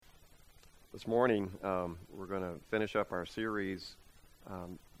This morning, we're going to finish up our series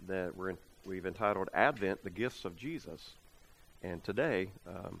that we've entitled Advent, the Gifts of Jesus. And today,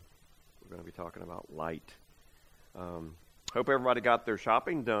 we're going to be talking about light. Hope everybody got their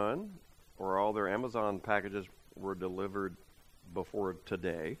shopping done, or all their Amazon packages were delivered before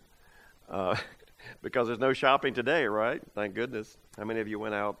today. Because there's no shopping today, right? Thank goodness. How many of you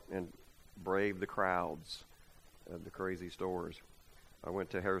went out and braved the crowds of the crazy stores? I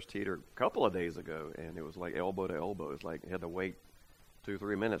went to Harris Teeter a couple of days ago, and it was like elbow to elbow. It's like you had to wait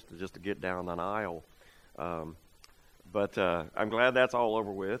 2-3 minutes just to get down an aisle. But I'm glad that's all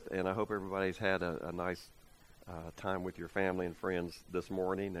over with, and I hope everybody's had a nice time with your family and friends this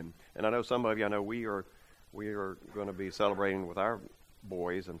morning. And I know some of you, I know we are going to be celebrating with our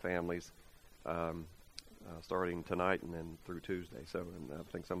boys and families starting tonight and then through Tuesday. So, and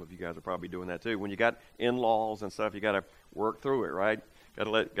I think some of you guys are probably doing that too. When you got in-laws and stuff, you got to work through it, right? Got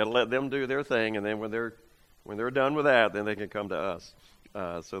to let them do their thing, and then when they're done with that, then they can come to us.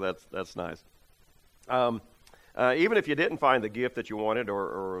 So that's nice. Even if you didn't find the gift that you wanted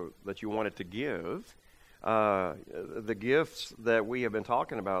or that you wanted to give, the gifts that we have been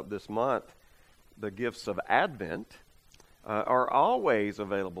talking about this month, the gifts of Advent, are always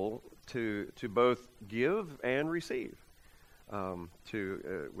available to both give and receive.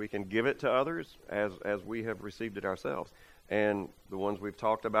 We can give it to others as we have received it ourselves. And the ones we've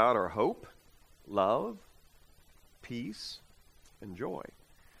talked about are hope, love, peace, and joy.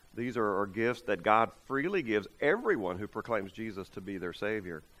 These are gifts that God freely gives everyone who proclaims Jesus to be their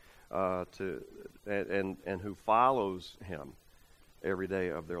Savior, and who follows Him every day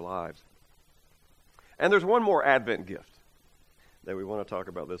of their lives. And there's one more Advent gift that we want to talk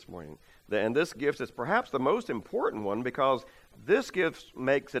about this morning. And this gift is perhaps the most important one, because this gift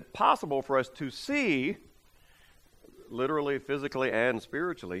makes it possible for us to see, literally, physically, and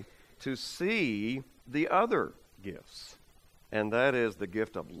spiritually, to see the other gifts. And that is the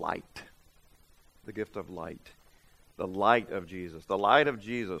gift of light. The gift of light. The light of Jesus. The light of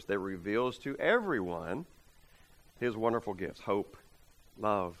Jesus that reveals to everyone His wonderful gifts. Hope,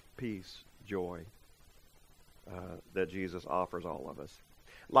 love, peace, joy. That Jesus offers all of us.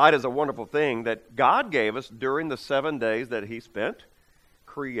 Light is a wonderful thing that God gave us during the 7 days that He spent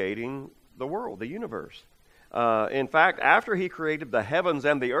creating the world, the universe. In fact, after He created the heavens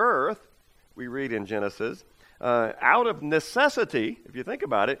and the earth, we read in Genesis, out of necessity, if you think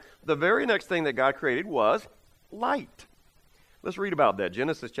about it, the very next thing that God created was light. Let's read about that.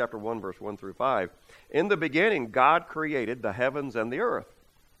 Genesis chapter 1, verse 1 through 5. In the beginning, God created the heavens and the earth.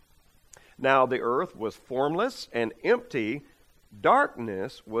 Now the earth was formless and empty.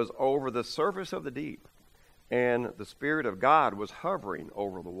 Darkness was over the surface of the deep, and the Spirit of God was hovering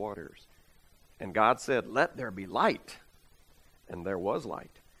over the waters. And God said, "Let there be light." And there was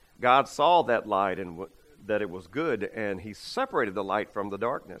light. God saw that light and that it was good, and He separated the light from the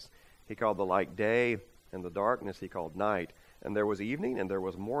darkness. He called the light day, and the darkness He called night. And there was evening, and there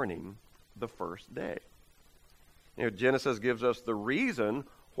was morning, the first day. Genesis gives us the reason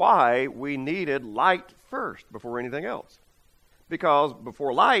why we needed light first before anything else. Because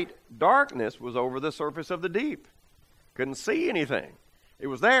before light, darkness was over the surface of the deep. Couldn't see anything. It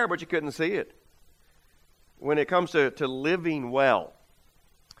was there, but you couldn't see it. When it comes to living well,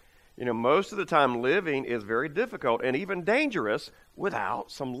 most of the time living is very difficult and even dangerous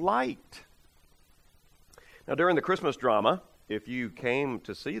without some light. Now, during the Christmas drama, if you came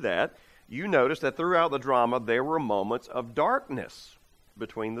to see that, you noticed that throughout the drama there were moments of darkness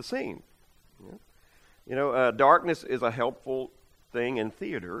between the scenes. Darkness is a helpful thing in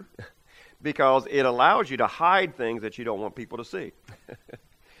theater because it allows you to hide things that you don't want people to see.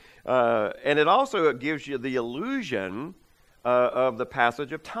 And it also gives you the illusion of the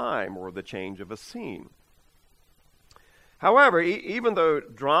passage of time or the change of a scene. However, even though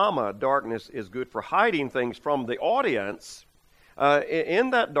darkness is good for hiding things from the audience,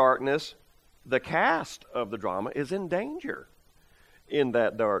 in that darkness, the cast of the drama is in danger in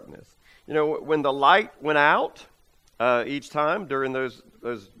that darkness. When the light went out each time during those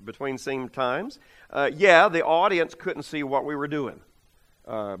between scene times, the audience couldn't see what we were doing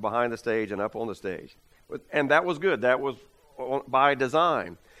behind the stage and up on the stage. And that was good. That was by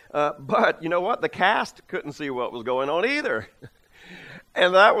design. But you know what? The cast couldn't see what was going on either.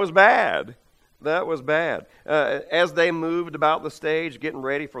 And that was bad. That was bad. As they moved about the stage, getting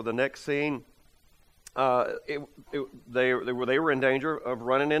ready for the next scene, they were in danger of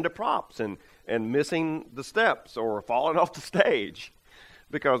running into props and missing the steps or falling off the stage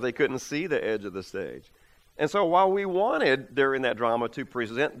because they couldn't see the edge of the stage. And so while we wanted during that drama to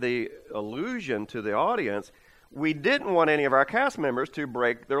present the illusion to the audience, we didn't want any of our cast members to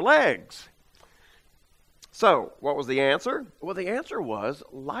break their legs So, what was the answer? Well, the answer was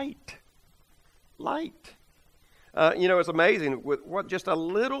light. Light. It's amazing with just a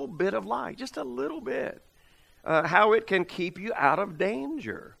little bit of light, just a little bit, how it can keep you out of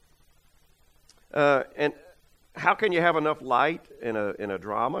danger. And how can you have enough light in a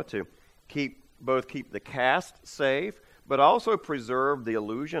drama to keep the cast safe, but also preserve the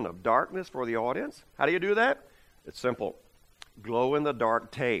illusion of darkness for the audience? How do you do that? It's simple.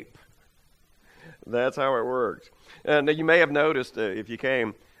 Glow-in-the-dark tape. That's how it works. And you may have noticed, if you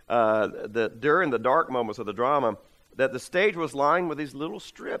came, that during the dark moments of the drama, that the stage was lined with these little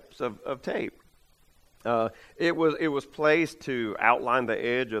strips of tape. It was placed to outline the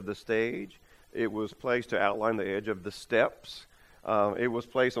edge of the stage. It was placed to outline the edge of the steps. It was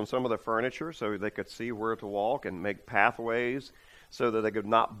placed on some of the furniture so they could see where to walk and make pathways so that they could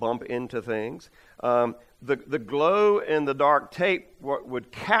not bump into things. The glow in the dark tape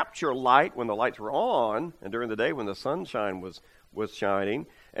would capture light when the lights were on and during the day when the sunshine was shining.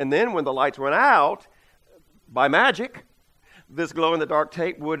 And then when the lights went out, by magic, this glow in the dark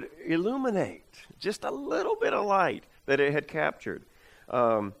tape would illuminate just a little bit of light that it had captured.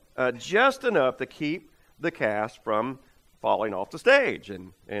 Just enough to keep the cast from falling off the stage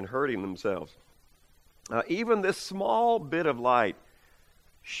and hurting themselves. Even this small bit of light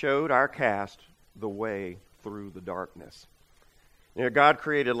showed our cast the way through the darkness. God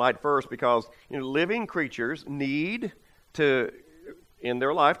created light first because living creatures need to, in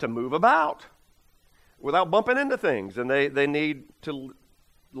their life, to move about without bumping into things, and they need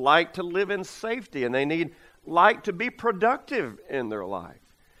light to live in safety, and they need light to be productive in their life.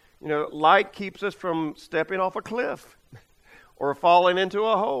 Light keeps us from stepping off a cliff or falling into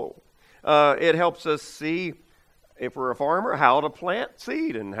a hole. It helps us see, if we're a farmer, how to plant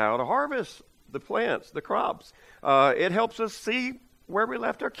seed and how to harvest the plants, the crops. It helps us see where we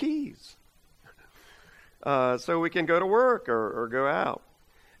left our keys so we can go to work or go out.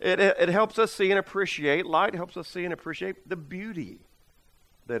 It helps us see and appreciate, light helps us see and appreciate the beauty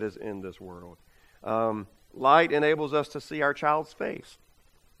that is in this world. Light enables us to see our child's face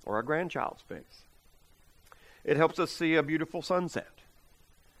or our grandchild's face. It helps us see a beautiful sunset.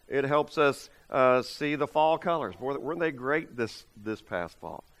 It helps us see the fall colors. Boy, weren't they great this past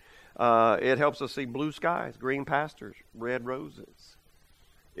fall? It helps us see blue skies, green pastures, red roses.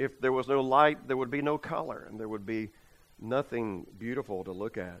 If there was no light, there would be no color, and there would be nothing beautiful to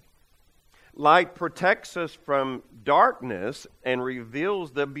look at. Light protects us from darkness and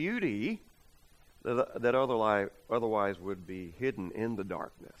reveals the beauty that otherwise would be hidden in the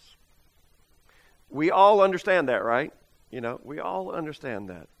darkness. We all understand that, right? We all understand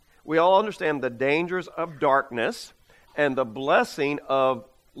that. We all understand the dangers of darkness and the blessing of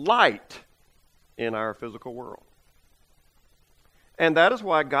light in our physical world. And that is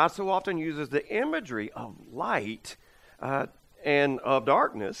why God so often uses the imagery of light and of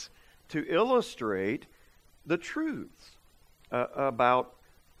darkness to illustrate the truths about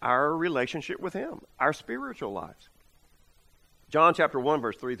our relationship with Him, our spiritual lives. John chapter 1,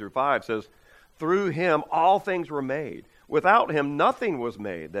 verse 3 through 5 says, "Through Him all things were made. Without Him nothing was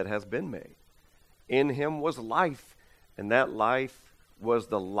made that has been made. In Him was life, and that life was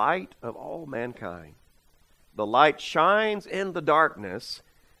the light of all mankind. The light shines in the darkness,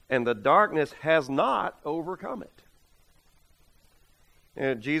 and the darkness has not overcome it."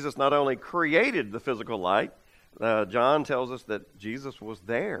 And Jesus not only created the physical light, John tells us that Jesus was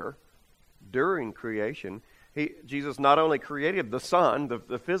there during creation. Jesus not only created the sun,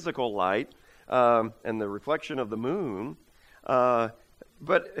 the physical light, and the reflection of the moon,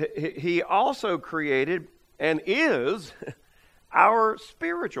 but He also created and is our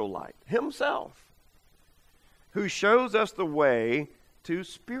spiritual light Himself, who shows us the way to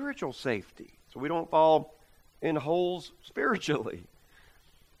spiritual safety, so we don't fall in holes spiritually,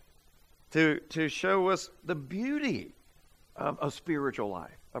 to show us the beauty of a spiritual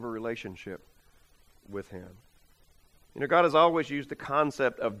life, of a relationship with Him. God has always used the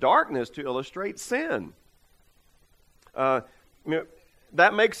concept of darkness to illustrate sin. That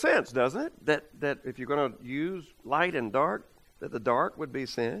makes sense, doesn't it? That if you're going to use light and dark, that the dark would be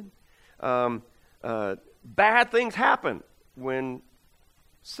sin. Bad things happen when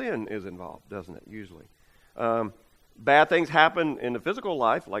sin is involved, doesn't it, usually? Bad things happen in the physical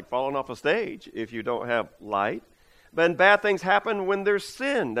life, like falling off a stage, if you don't have light. Then bad things happen when there's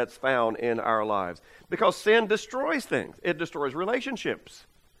sin that's found in our lives, because sin destroys things. It destroys relationships.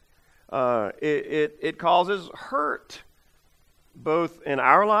 It causes hurt, both in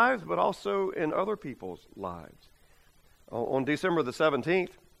our lives, but also in other people's lives. On December the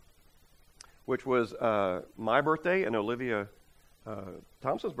 17th, which was my birthday and Olivia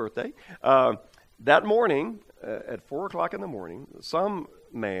Thompson's birthday, That morning, at 4 o'clock in the morning, some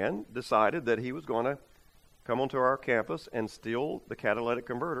man decided that he was going to come onto our campus and steal the catalytic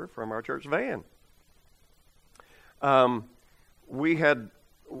converter from our church van. We had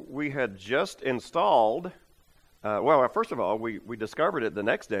just installed, first of all, we discovered it the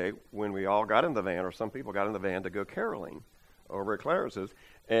next day when we all got in the van, or some people got in the van to go caroling over at Clarence's.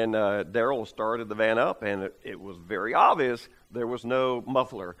 And Daryl started the van up, and it was very obvious there was no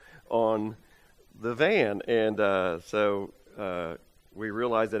muffler on the van. And so we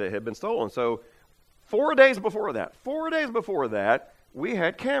realized that it had been stolen. So 4 days before that, we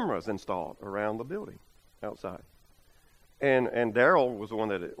had cameras installed around the building outside. And Daryl was the one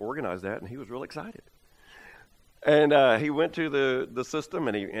that organized that, and he was real excited. And he went to the system,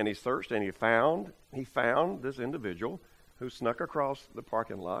 and he searched, and he found this individual who snuck across the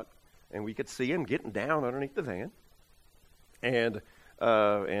parking lot, and we could see him getting down underneath the van. And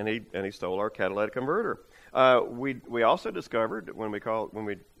he stole our catalytic converter. We also discovered when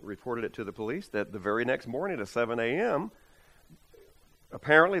we reported it to the police that the very next morning at 7 a.m.,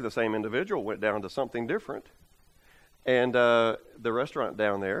 apparently the same individual went down to something different, and the restaurant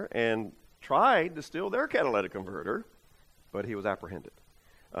down there, and tried to steal their catalytic converter, but he was apprehended.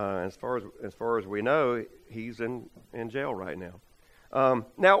 As far as we know, he's in jail right now.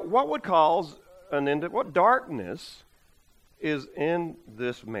 Now, what would cause what darkness is in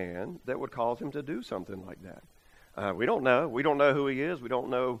this man that would cause him to do something like that? We don't know. We don't know who he is. We don't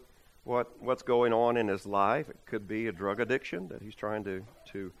know what's going on in his life. It could be a drug addiction that he's trying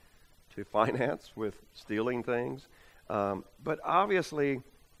to finance with stealing things. But obviously,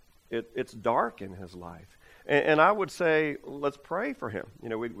 it's dark in his life. And I would say, let's pray for him. You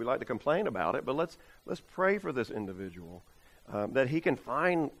know, we like to complain about it, but let's pray for this individual, that he can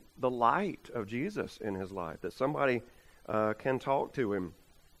find the light of Jesus in his life, that somebody can talk to him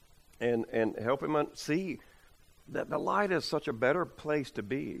and help him see that the light is such a better place to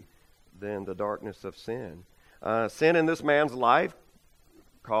be than the darkness of sin. Sin in this man's life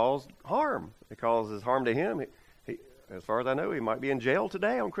caused harm. It causes harm to him. He, as far as I know, he might be in jail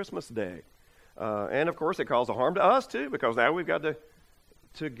today on Christmas Day. And, of course, it caused harm to us, too, because now we've got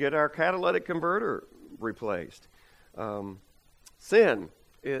to get our catalytic converter replaced. Sin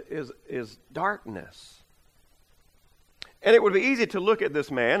is darkness. And it would be easy to look at this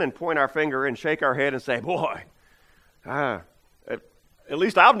man and point our finger and shake our head and say, boy, at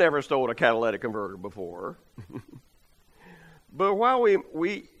least I've never stolen a catalytic converter before. But while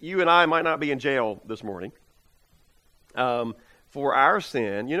you and I might not be in jail this morning, for our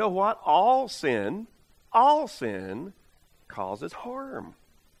sin, you know what? All sin causes harm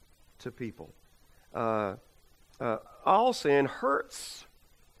to people. All sin hurts.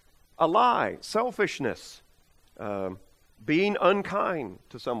 A lie, selfishness, being unkind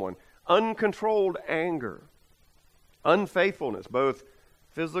to someone, uncontrolled anger, unfaithfulness, both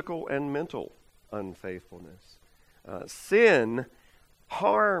physical and mental unfaithfulness. Sin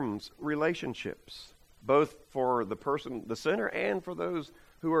harms relationships, both for the person, the sinner, and for those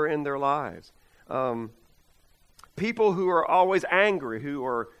who are in their lives. People who are always angry, who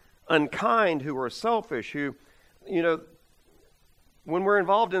are unkind, who are selfish, who, you know, when we're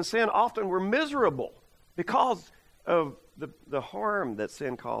involved in sin, often we're miserable because of the harm that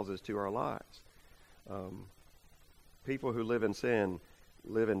sin causes to our lives. People who live in sin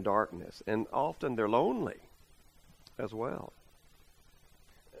live in darkness, and often they're lonely as well.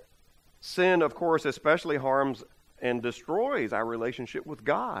 Sin, of course, especially harms and destroys our relationship with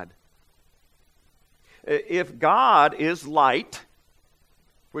God. If God is light,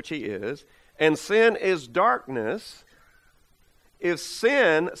 which he is, and sin is darkness, if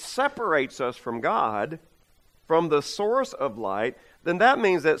sin separates us from God, from the source of light, then that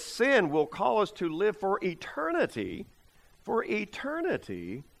means that sin will call us to live for eternity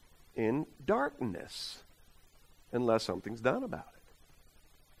in darkness, unless something's done about it.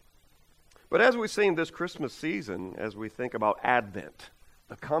 But as we've seen this Christmas season, as we think about Advent,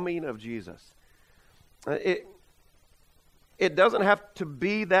 the coming of Jesus, it doesn't have to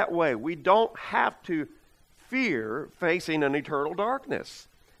be that way. We don't have to fear facing an eternal darkness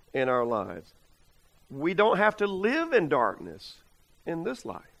in our lives. We don't have to live in darkness in this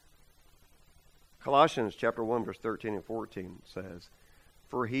life. Colossians chapter 1, verse 13 and 14 says,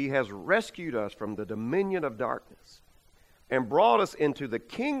 "For he has rescued us from the dominion of darkness and brought us into the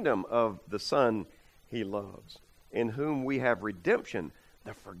kingdom of the Son he loves, in whom we have redemption,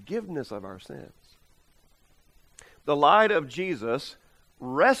 the forgiveness of our sins." The light of Jesus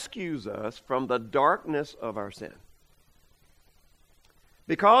rescues us from the darkness of our sin.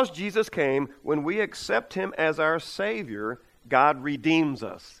 Because Jesus came, when we accept him as our Savior, God redeems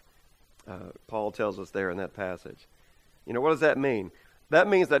us. Paul tells us there in that passage. You know, what does that mean? That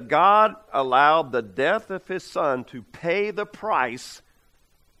means that God allowed the death of his Son to pay the price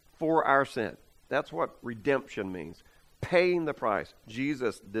for our sin. That's what redemption means. Paying the price.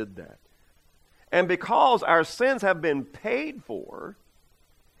 Jesus did that. And because our sins have been paid for,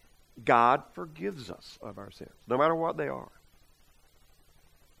 God forgives us of our sins, no matter what they are.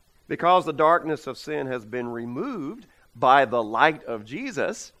 Because the darkness of sin has been removed by the light of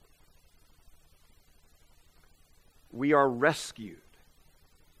Jesus, we are rescued.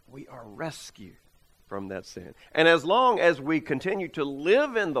 We are rescued from that sin. And as long as we continue to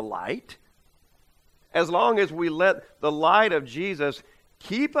live in the light, as long as we let the light of Jesus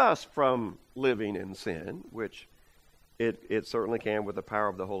keep us from living in sin, which it certainly can with the power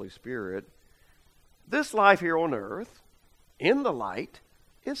of the Holy Spirit, this life here on earth, in the light,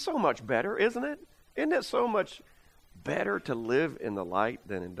 is so much better, isn't it? Isn't it so much better to live in the light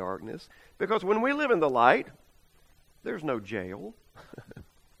than in darkness? Because when we live in the light, there's no jail.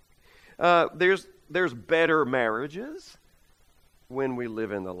 There's better marriages when we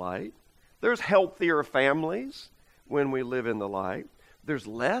live in the light. There's healthier families when we live in the light. There's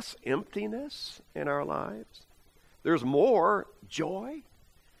less emptiness in our lives. There's more joy,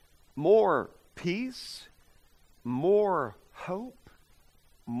 more peace, more hope,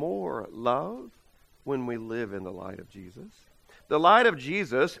 more love when we live in the light of Jesus. The light of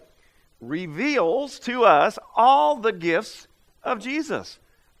Jesus reveals to us all the gifts of Jesus,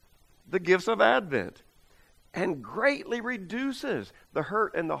 the gifts of Advent, and greatly reduces the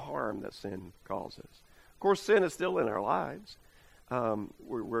hurt and the harm that sin causes. Of course, sin is still in our lives.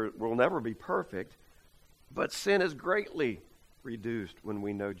 We'll never be perfect, but sin is greatly reduced when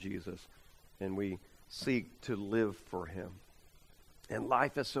we know Jesus and we seek to live for him. And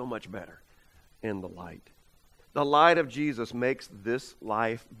life is so much better in the light. The light of Jesus makes this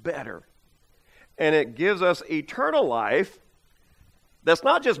life better. And it gives us eternal life that's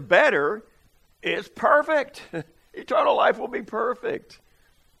not just better, it's perfect. Eternal life will be perfect.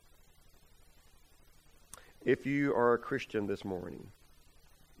 If you are a Christian this morning,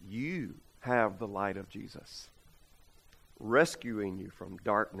 you have the light of Jesus rescuing you from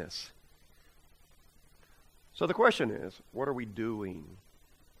darkness. So the question is, what are we doing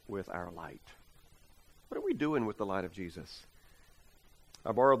with our light? What are we doing with the light of Jesus?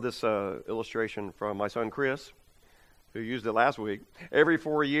 I borrowed this illustration from my son Chris, who used it last week. Every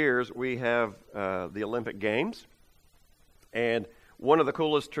 4 years, we have the Olympic Games. And one of the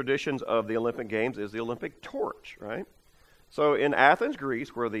coolest traditions of the Olympic Games is the Olympic torch, right? So in Athens,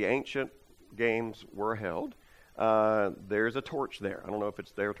 Greece, where the ancient games were held, there's a torch there. I don't know if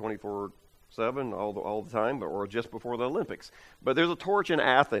it's there 24/7 all the time, or just before the Olympics. But there's a torch in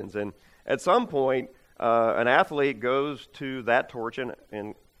Athens. And at some point, an athlete goes to that torch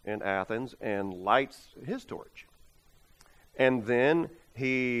in Athens and lights his torch. And then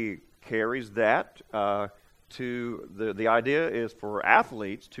he carries that to the idea is for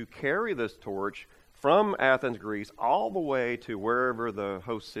athletes to carry this torch from Athens, Greece, all the way to wherever the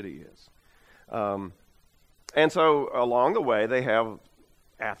host city is. And so along the way, they have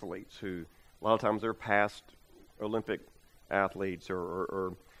athletes who, a lot of times they're past Olympic athletes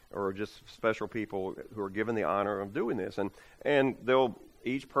or just special people who are given the honor of doing this. And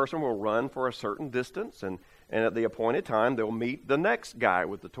each person will run for a certain distance, and at the appointed time, they'll meet the next guy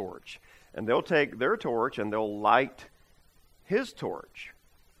with the torch. And they'll take their torch and they'll light his torch.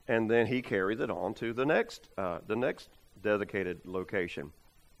 And then he carries it on to the next dedicated location.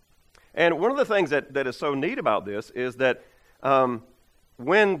 And one of the things that is so neat about this is that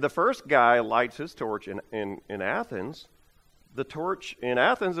when the first guy lights his torch in Athens, the torch in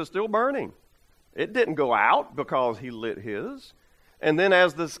Athens is still burning. It didn't go out because he lit his. And then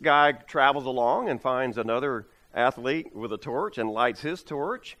as this guy travels along and finds another athlete with a torch and lights his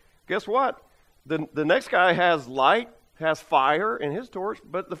torch, guess what? The next guy has fire in his torch,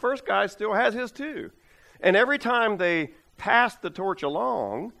 but the first guy still has his too. And every time they pass the torch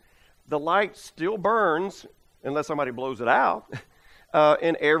along, the light still burns, unless somebody blows it out,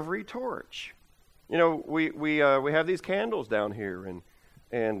 in every torch. You know, we have these candles down here,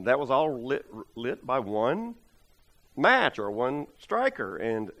 and that was all lit by one match or one striker,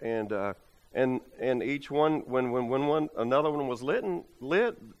 and each one when another one was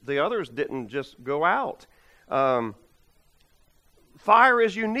lit, the others didn't just go out. Fire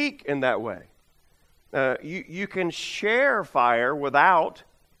is unique in that way. You can share fire without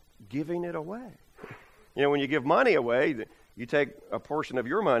giving it away. You know, when you give money away, you take a portion of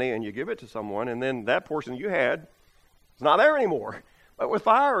your money and you give it to someone, and then that portion you had is not there anymore. But with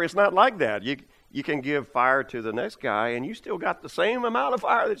fire, it's not like that. You can give fire to the next guy, and you still got the same amount of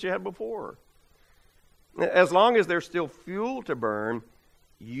fire that you had before. As long as there's still fuel to burn,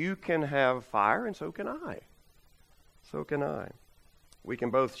 you can have fire, and so can I. So can I. We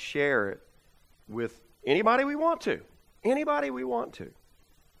can both share it with anybody we want to. Anybody we want to.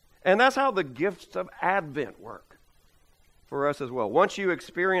 And that's how the gifts of Advent work for us as well. Once you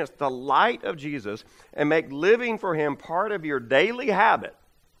experience the light of Jesus and make living for him part of your daily habit,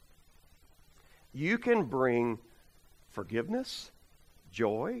 you can bring forgiveness,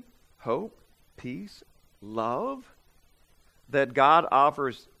 joy, hope, peace, love that God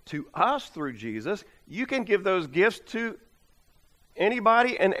offers to us through Jesus. You can give those gifts to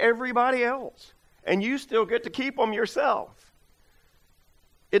anybody and everybody else, and you still get to keep them yourself.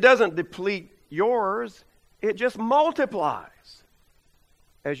 It doesn't deplete yours, it just multiplies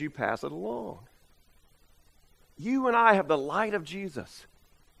as you pass it along. You and I have the light of Jesus.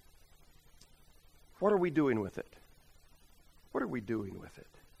 What are we doing with it? What are we doing with it?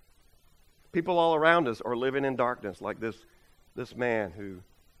 People all around us are living in darkness, like this man who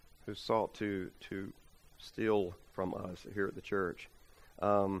sought to steal from us here at the church.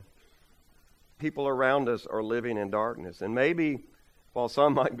 People around us are living in darkness. And maybe, while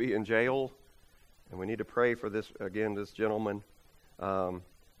some might be in jail, and we need to pray for this gentleman,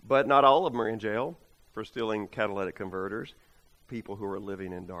 but not all of them are in jail for stealing catalytic converters, people who are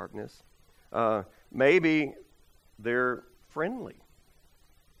living in darkness. Maybe they're friendly,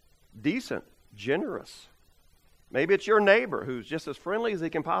 decent, generous. Maybe it's your neighbor who's just as friendly as he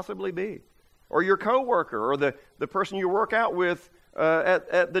can possibly be, or your coworker, or the person you work out with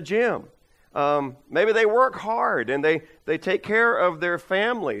at the gym. Maybe they work hard and they take care of their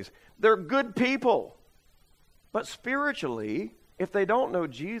families. They're good people. But spiritually, if they don't know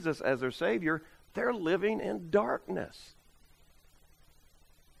Jesus as their Savior, they're living in darkness.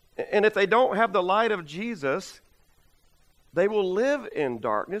 And if they don't have the light of Jesus, they will live in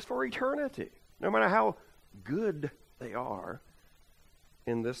darkness for eternity, no matter how good they are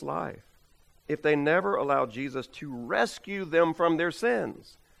in this life. If they never allow Jesus to rescue them from their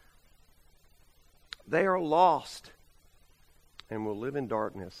sins, they are lost and will live in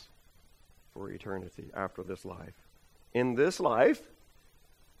darkness for eternity after this life. In this life,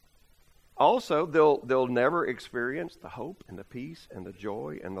 also, they'll never experience the hope and the peace and the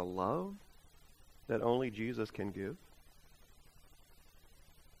joy and the love that only Jesus can give.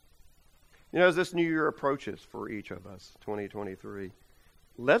 You know, as this new year approaches for each of us, 2023,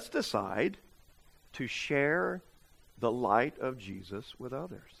 let's decide to share the light of Jesus with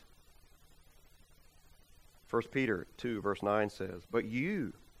others. 1 Peter 2, verse 9 says, "But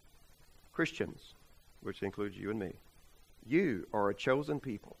you, Christians," which includes you and me, "you are a chosen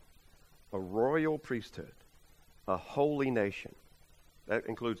people, a royal priesthood, a holy nation." That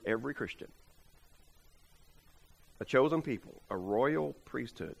includes every Christian. A chosen people, a royal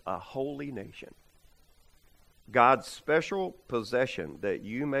priesthood, a holy nation. God's special possession, that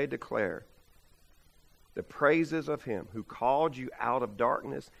you may declare the praises of him who called you out of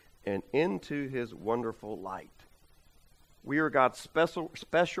darkness and into his wonderful light. We are God's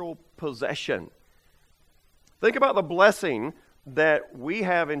special possession. Think about the blessing that we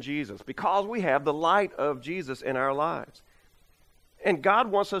have in Jesus because we have the light of Jesus in our lives. And God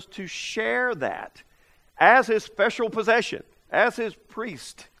wants us to share that as his special possession, as his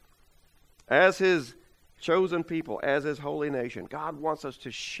priest, as his chosen people, as his holy nation. God wants us to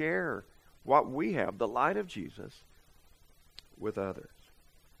share what we have, the light of Jesus, with others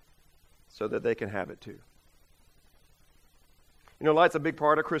so that they can have it too. You know, light's a big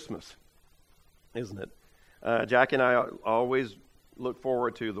part of Christmas, isn't it? Jackie and I always look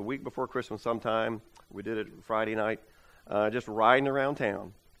forward to the week before Christmas sometime. We did it Friday night, just riding around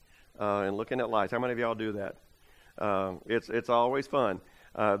town and looking at lights. How many of y'all do that? It's always fun.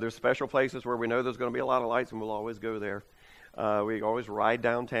 There's special places where we know there's going to be a lot of lights, and we'll always go there. We always ride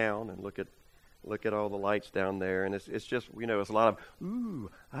downtown and look at all the lights down there, and it's just, you know, it's a lot of ooh,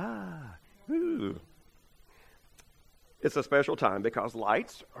 ah, ooh. It's a special time because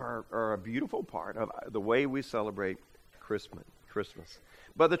lights are a beautiful part of the way we celebrate Christmas.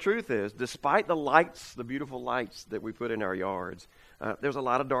 But the truth is, despite the lights, the beautiful lights that we put in our yards, there's a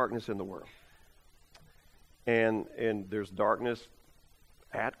lot of darkness in the world. And there's darkness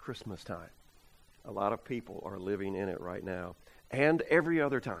at Christmas time. A lot of people are living in it right now. And every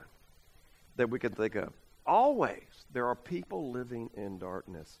other time that we can think of. Always, there are people living in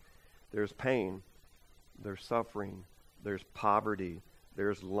darkness. There's pain. There's suffering. There's poverty,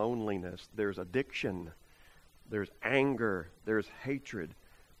 there's loneliness, there's addiction, there's anger, there's hatred,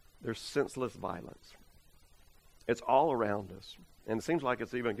 there's senseless violence. It's all around us. And it seems like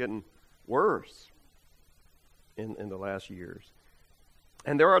it's even getting worse in the last years.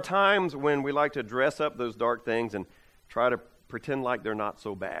 And there are times when we like to dress up those dark things and try to pretend like they're not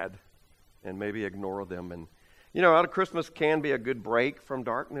so bad and maybe ignore them. And, out of Christmas can be a good break from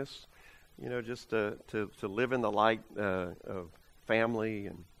darkness, just to live in the light of family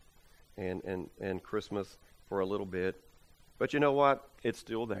and Christmas for a little bit. But you know what? It's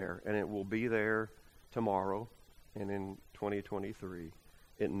still there, and it will be there tomorrow and in 2023.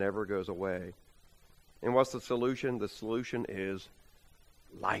 It never goes away. And what's the solution? The solution is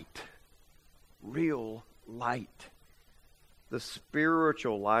light. Real light. The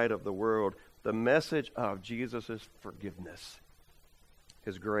spiritual light of the world. The message of Jesus' forgiveness.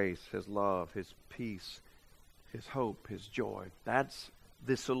 His grace, His love, His peace, His hope, His joy. That's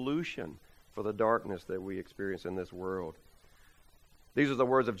the solution for the darkness that we experience in this world. These are the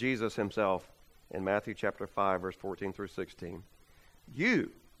words of Jesus Himself in Matthew chapter 5, verse 14 through 16.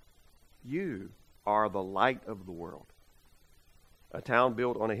 You are the light of the world. A town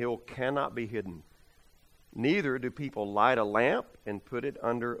built on a hill cannot be hidden. Neither do people light a lamp and put it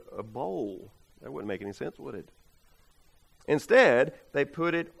under a bowl. That wouldn't make any sense, would it? Instead, they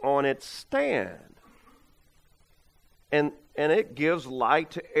put it on its stand. And it gives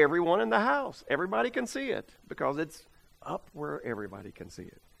light to everyone in the house. Everybody can see it because it's up where everybody can see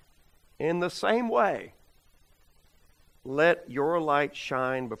it. In the same way, let your light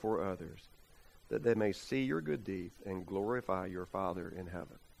shine before others, that they may see your good deeds and glorify your Father in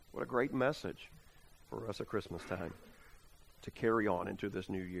heaven. What a great message for us at Christmas time to carry on into this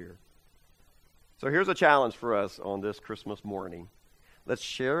new year. So here's a challenge for us on this Christmas morning. Let's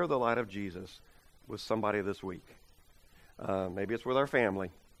share the light of Jesus with somebody this week. Maybe it's with our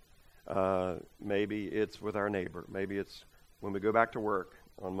family. Maybe it's with our neighbor. Maybe it's when we go back to work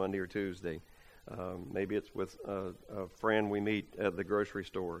on Monday or Tuesday. Maybe it's with a friend we meet at the grocery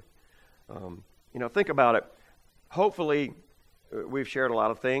store. Think about it. Hopefully, we've shared a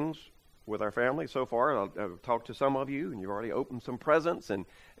lot of things with our family so far. I've talked to some of you, and you've already opened some presents, and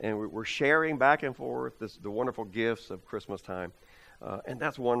we're sharing back and forth the wonderful gifts of Christmas time. And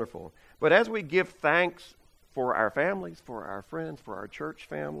that's wonderful. But as we give thanks for our families, for our friends, for our church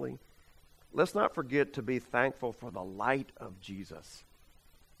family, let's not forget to be thankful for the light of Jesus.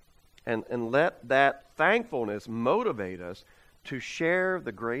 And let that thankfulness motivate us to share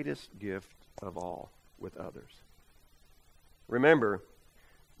the greatest gift of all with others. Remember,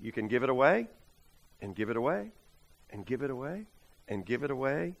 you can give it away, and give it away, and give it away, and give it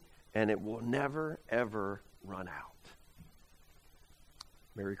away, and it will never, ever run out.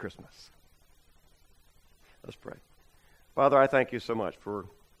 Merry Christmas. Let's pray. Father, I thank you so much for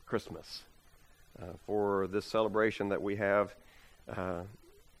Christmas, for this celebration that we have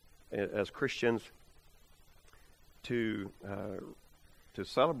as Christians to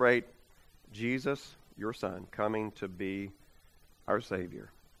celebrate Jesus, your Son, coming to be our Savior.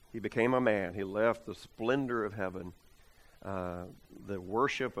 He became a man. He left the splendor of heaven, the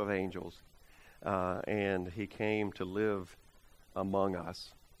worship of angels, and He came to live among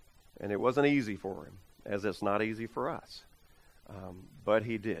us. And it wasn't easy for Him, as it's not easy for us. But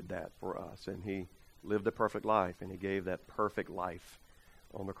He did that for us, and He lived a perfect life, and He gave that perfect life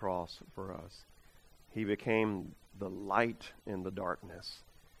on the cross for us. He became the light in the darkness.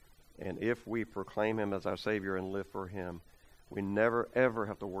 And if we proclaim Him as our Savior and live for Him, we never, ever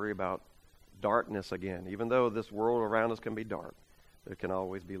have to worry about darkness again. Even though this world around us can be dark, there can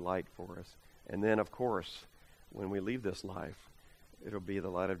always be light for us. And then, of course, when we leave this life, it'll be the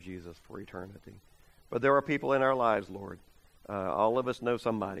light of Jesus for eternity. But there are people in our lives, Lord. All of us know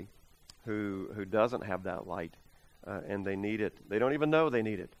somebody who doesn't have that light, and they need it. They don't even know they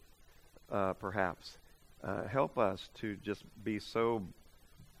need it, perhaps. Help us to just be so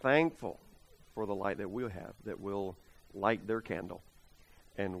thankful for the light that we'll have, that will light their candle,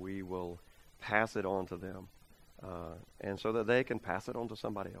 and we will pass it on to them, and so that they can pass it on to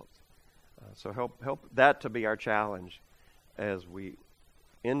somebody else. So help that to be our challenge as we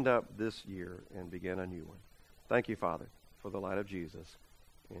end up this year and begin a new one. Thank you, Father, for the light of Jesus.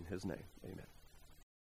 In His name, amen.